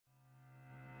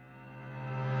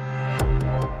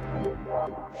Hey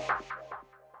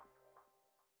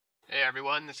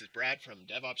everyone, this is Brad from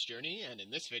DevOps Journey, and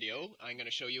in this video, I'm going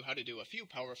to show you how to do a few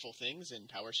powerful things in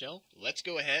PowerShell. Let's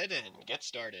go ahead and get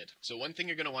started. So one thing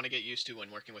you're going to want to get used to when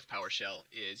working with PowerShell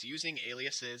is using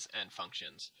aliases and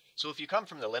functions. So if you come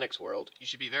from the Linux world, you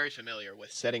should be very familiar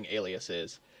with setting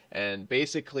aliases. And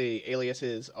basically,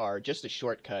 aliases are just a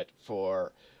shortcut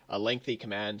for a lengthy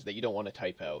command that you don't want to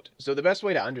type out. So the best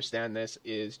way to understand this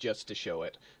is just to show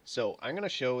it. So I'm going to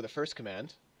show the first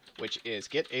command, which is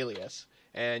get alias.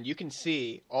 And you can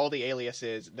see all the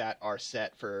aliases that are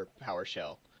set for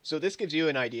PowerShell. So this gives you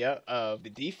an idea of the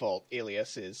default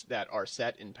aliases that are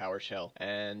set in PowerShell.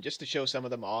 And just to show some of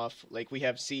them off, like we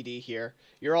have cd here.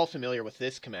 You're all familiar with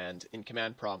this command in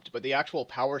command prompt, but the actual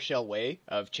PowerShell way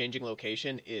of changing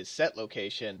location is set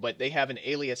location, but they have an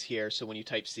alias here, so when you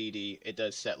type cd, it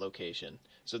does set location.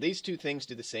 So these two things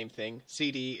do the same thing.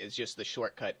 cd is just the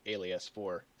shortcut alias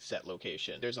for set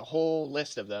location. There's a whole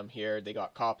list of them here. They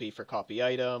got copy for copy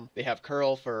item. They have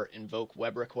curl for invoke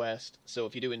web request. So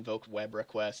if you do invoke web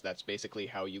request, that's basically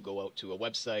how you go out to a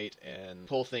website and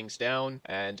pull things down.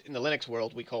 And in the Linux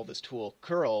world, we call this tool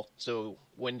curl. So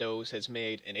Windows has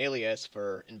made an alias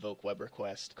for invoke web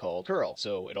request called curl.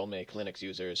 So it'll make Linux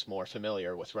users more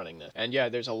familiar with running this. And yeah,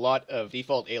 there's a lot of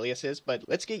default aliases, but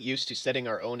let's get used to setting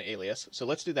our own alias. So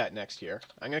let's do that next here.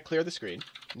 I'm going to clear the screen.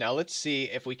 Now let's see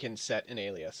if we can set an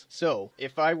alias. So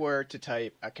if I were to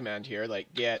type a command here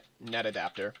like get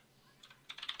netadapter,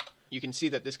 you can see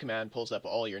that this command pulls up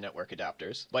all your network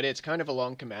adapters, but it's kind of a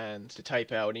long command to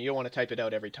type out, and you don't want to type it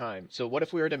out every time. So what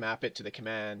if we were to map it to the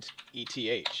command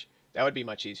eth? That would be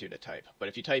much easier to type. But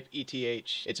if you type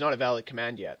eth, it's not a valid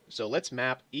command yet. So let's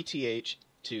map eth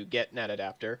to get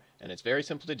netadapter, and it's very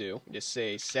simple to do. Just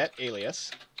say set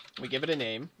alias. We give it a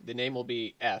name. The name will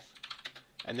be eth,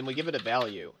 and then we give it a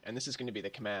value, and this is going to be the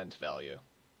command value.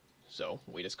 So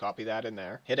we just copy that in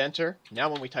there, hit enter.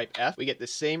 Now when we type eth, we get the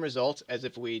same results as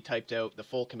if we typed out the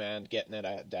full command get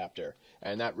netadapter.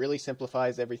 And that really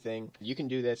simplifies everything. You can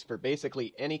do this for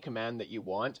basically any command that you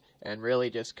want and really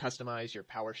just customize your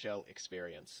PowerShell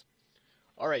experience.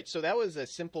 Alright, so that was a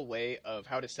simple way of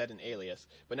how to set an alias,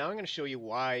 but now I'm going to show you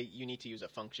why you need to use a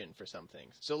function for some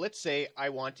things. So let's say I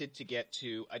wanted to get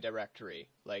to a directory,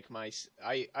 like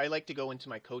I like to go into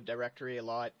my code directory a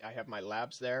lot. I have my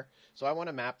labs there, so I want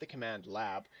to map the command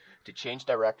lab to change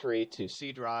directory to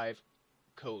C drive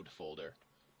code folder.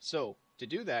 So to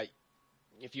do that,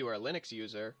 if you are a Linux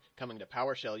user coming to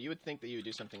PowerShell, you would think that you would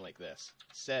do something like this.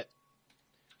 Set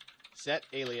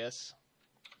alias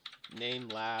name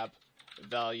lab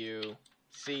value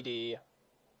cd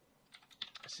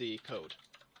c code,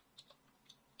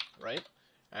 right?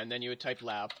 And then you would type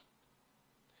lab,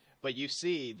 but you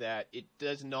see that it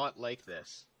does not like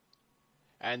this,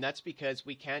 and that's because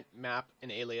we can't map an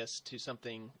alias to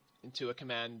something, into a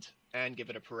command, and give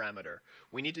it a parameter.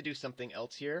 We need to do something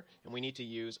else here, and we need to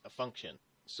use a function.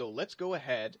 So let's go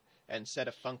ahead and set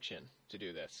a function to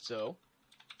do this. So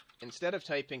instead of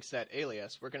typing set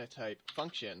alias, we're going to type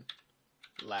function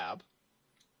lab.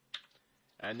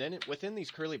 And then within these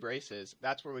curly braces,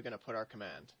 that's where we're going to put our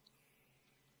command.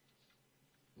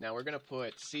 Now we're going to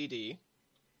put cd,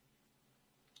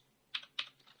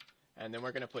 and then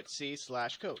we're going to put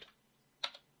c/code.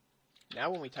 Now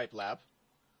when we type lab,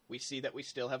 we see that we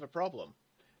still have a problem.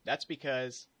 That's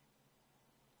because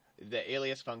the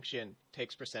alias function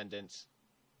takes precedence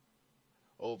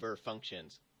over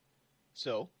functions.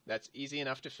 So that's easy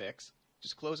enough to fix.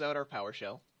 Just close out our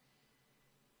PowerShell.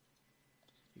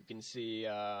 You can see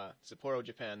Sapporo,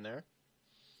 Japan there.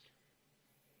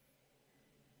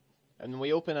 And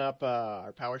we open up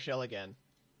our PowerShell again.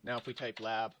 Now if we type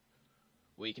lab,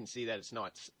 we can see that it's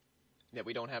not, that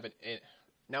we don't have it.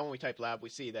 Now when we type lab, we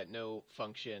see that no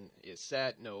function is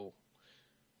set. Now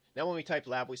when we type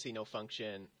lab, we see no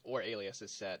function or alias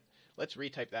is set. Let's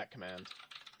retype that command.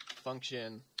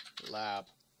 Function lab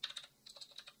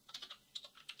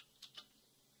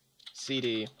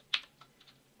cd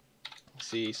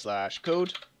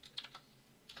c/code.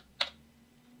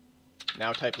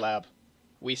 Now type lab.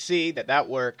 We see that that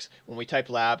works. When we type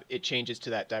lab, it changes to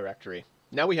that directory.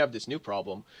 Now we have this new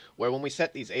problem where when we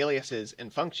set these aliases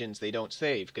and functions, they don't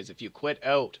save, because if you quit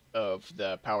out of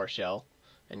the PowerShell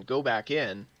and go back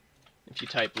in, if you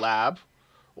type lab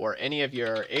or any of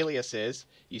your aliases,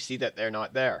 you see that they're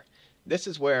not there. This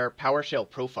is where PowerShell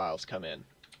profiles come in.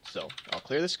 So I'll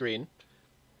clear the screen.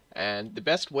 And the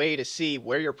best way to see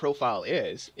where your profile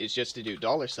is just to do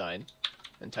 $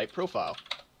 and type profile.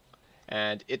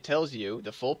 And it tells you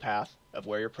the full path of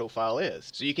where your profile is.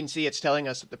 So you can see it's telling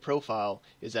us that the profile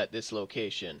is at this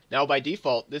location. Now by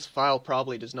default, this file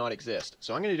probably does not exist.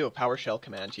 So I'm going to do a PowerShell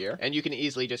command here, and you can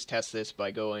easily just test this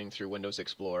by going through Windows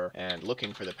Explorer and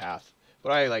looking for the path.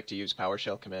 But I like to use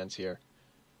PowerShell commands here.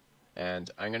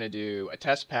 And I'm going to do a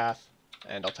test path,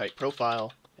 and I'll type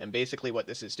profile. And basically what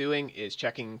this is doing is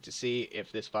checking to see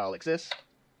if this file exists.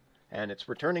 And it's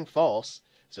returning false,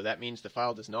 so that means the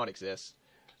file does not exist.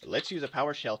 Let's use a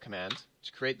PowerShell command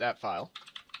to create that file.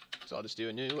 So I'll just do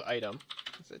a new item,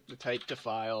 set the type to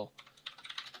file,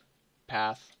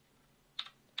 path,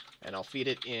 and I'll feed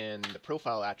it in the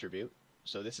profile attribute.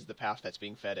 So this is the path that's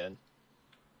being fed in.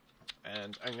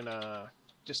 And I'm going to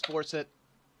just force it,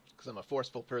 because I'm a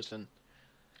forceful person.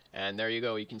 And there you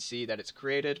go, you can see that it's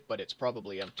created, but it's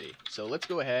probably empty. So let's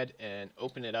go ahead and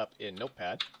open it up in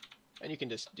Notepad. And you can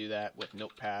just do that with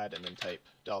Notepad and then type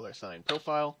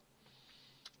 $profile.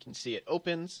 You can see it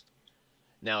opens.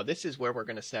 Now this is where we're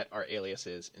going to set our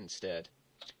aliases instead.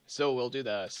 So we'll do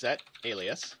the set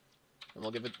alias, and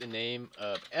we'll give it the name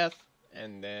of F,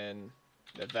 and then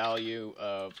the value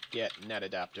of get net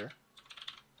adapter.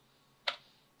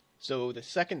 So the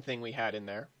second thing we had in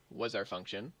there was our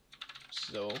function.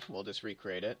 So we'll just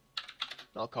recreate it.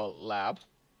 I'll call it lab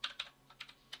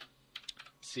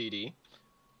cd.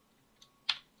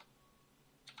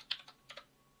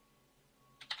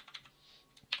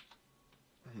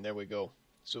 And there we go.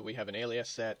 So we have an alias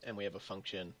set and we have a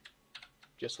function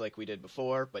just like we did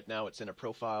before, but now it's in a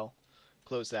profile.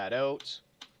 Close that out.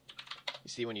 You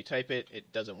see when you type it,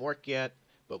 it doesn't work yet,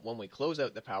 but when we close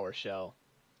out the PowerShell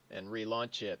and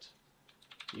relaunch it,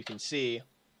 you can see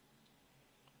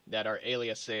that our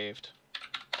alias saved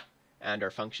and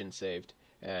our function saved.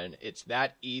 And it's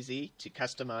that easy to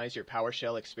customize your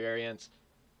PowerShell experience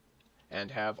and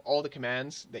have all the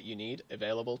commands that you need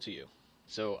available to you.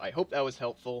 So I hope that was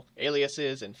helpful.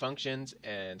 Aliases and functions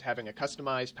and having a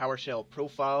customized PowerShell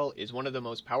profile is one of the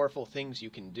most powerful things you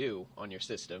can do on your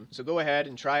system. So go ahead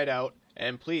and try it out,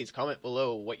 and please comment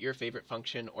below what your favorite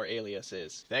function or alias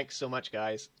is. Thanks so much,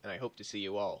 guys, and I hope to see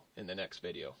you all in the next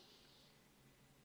video.